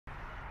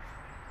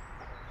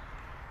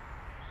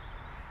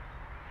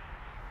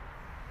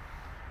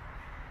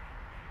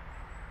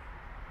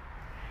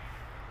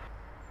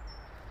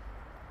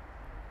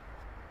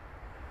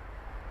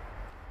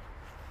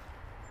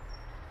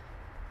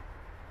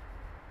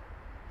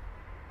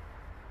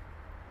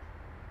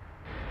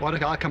Well,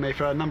 I come here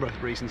for a number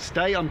of reasons.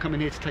 Today I'm coming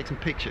here to take some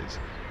pictures.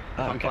 Oh, If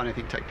I can okay. find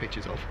anything to take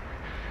pictures of.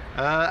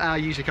 I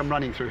usually come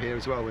running through here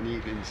as well in the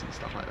evenings and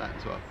stuff like that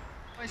as well.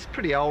 It's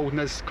pretty old and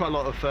there's quite a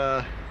lot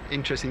of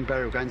interesting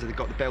burial grounds. They've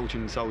got the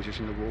Belgian soldiers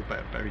from the war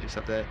buried just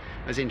up there.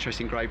 There's an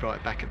interesting grave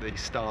right back at the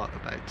start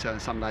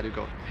about some lad who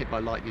got hit by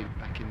lightning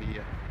back in the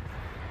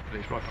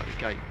village right by the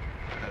gate,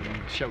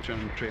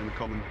 sheltering under a tree on the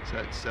common.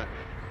 So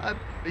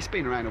it's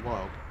been around a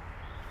while.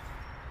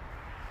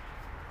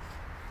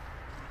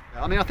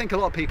 I mean, I think a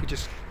lot of people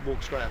just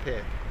walk straight up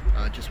here.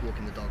 Just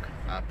walking the dog,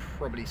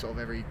 probably sort of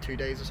every 2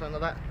 days or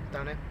something like that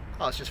down here.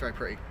 Oh, it's just very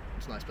pretty.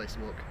 It's a nice place to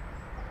walk.